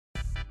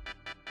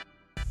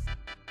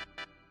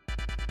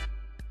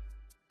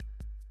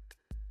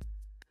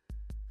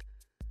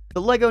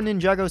The Lego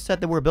Ninjago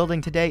set that we're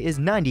building today is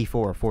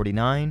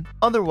 9449,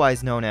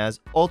 otherwise known as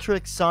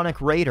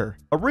Ultrasonic Raider.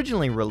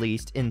 Originally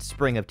released in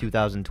spring of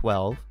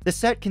 2012, the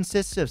set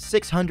consists of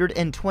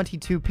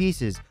 622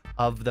 pieces,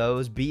 of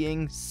those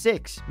being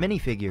 6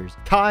 minifigures: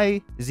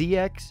 Kai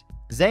ZX,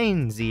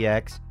 Zane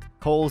ZX,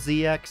 Cole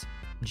ZX,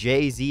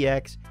 Jay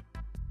ZX,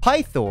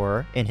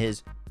 Pythor in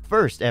his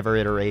first ever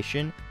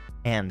iteration,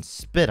 and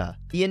Spitta.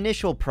 The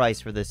initial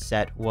price for this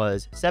set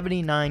was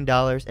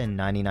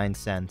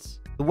 $79.99.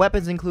 The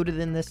weapons included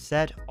in this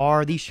set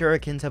are the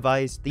Shurikens of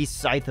Ice, the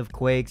Scythe of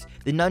Quakes,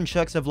 the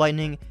Nunchucks of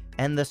Lightning,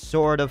 and the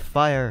Sword of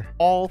Fire.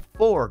 All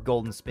 4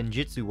 Golden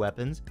Spinjitzu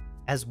weapons,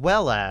 as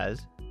well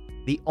as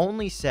the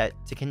only set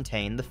to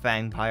contain the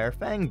Fangpire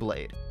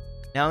Fangblade.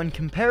 Now, in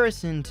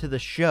comparison to the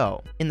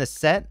show, in the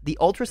set, the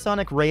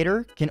Ultrasonic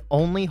Raider can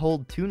only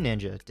hold 2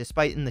 ninja,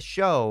 despite in the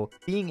show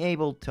being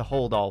able to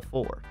hold all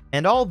 4.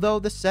 And although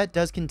the set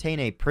does contain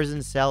a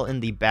prison cell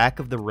in the back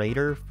of the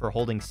Raider for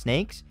holding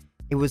snakes,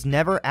 it was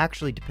never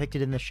actually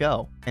depicted in the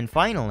show. And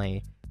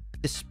finally,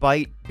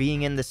 despite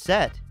being in the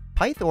set,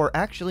 Pythor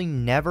actually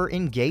never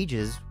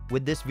engages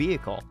with this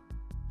vehicle.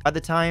 By the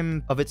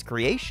time of its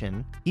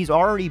creation, he's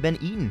already been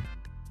eaten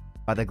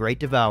by the Great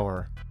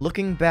Devourer.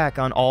 Looking back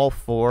on all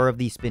 4 of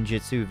these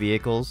Spinjitzu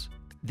vehicles,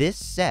 this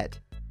set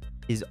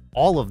is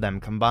all of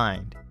them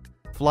combined.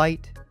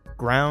 Flight,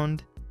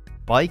 ground,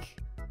 bike.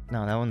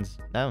 No,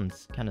 that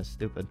one's kind of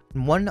stupid.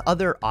 One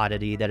other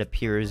oddity that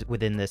appears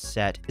within this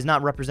set is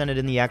not represented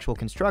in the actual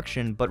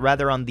construction, but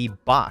rather on the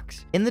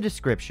box. In the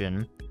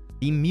description,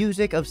 the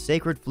music of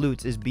sacred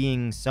flutes is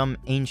being some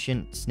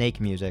ancient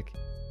snake music,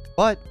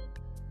 but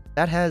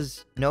that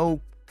has no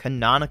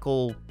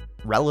canonical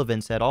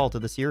relevance at all to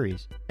the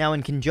series. Now,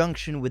 in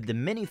conjunction with the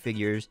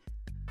minifigures,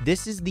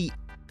 this is the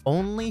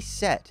only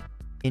set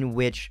in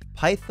which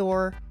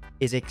Pythor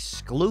is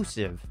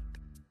exclusive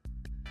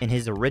in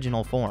his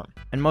original form.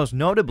 And most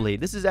notably,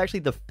 this is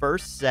actually the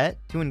first set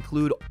to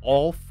include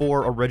all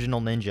 4 original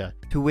ninja,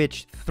 to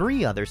which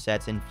 3 other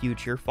sets in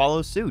future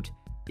follow suit: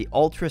 the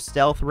Ultra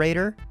Stealth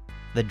Raider,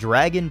 the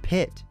Dragon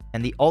Pit,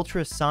 and the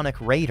Ultrasonic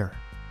Raider.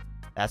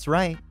 That's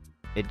right,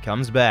 it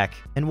comes back.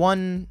 And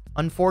one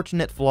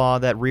unfortunate flaw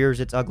that rears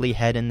its ugly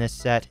head in this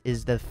set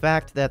is the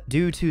fact that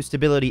due to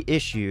stability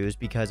issues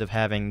because of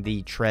having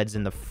the treads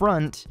in the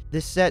front,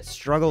 this set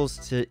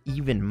struggles to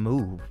even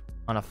move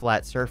on a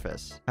flat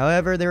surface.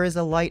 However, there is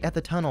a light at the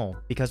tunnel,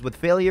 because with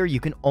failure, you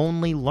can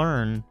only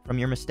learn from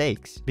your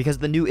mistakes, because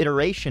the new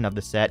iteration of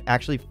the set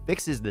actually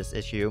fixes this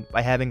issue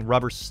by having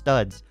rubber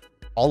studs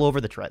all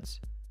over the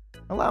treads,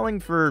 allowing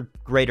for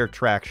greater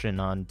traction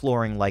on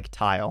flooring like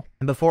tile.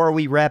 And before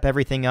we wrap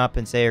everything up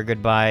and say our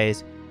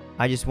goodbyes,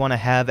 I just want to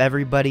have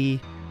everybody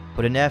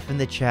put an F in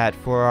the chat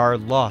for our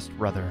lost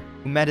brother,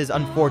 who met his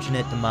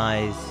unfortunate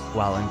demise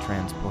while in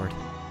transport.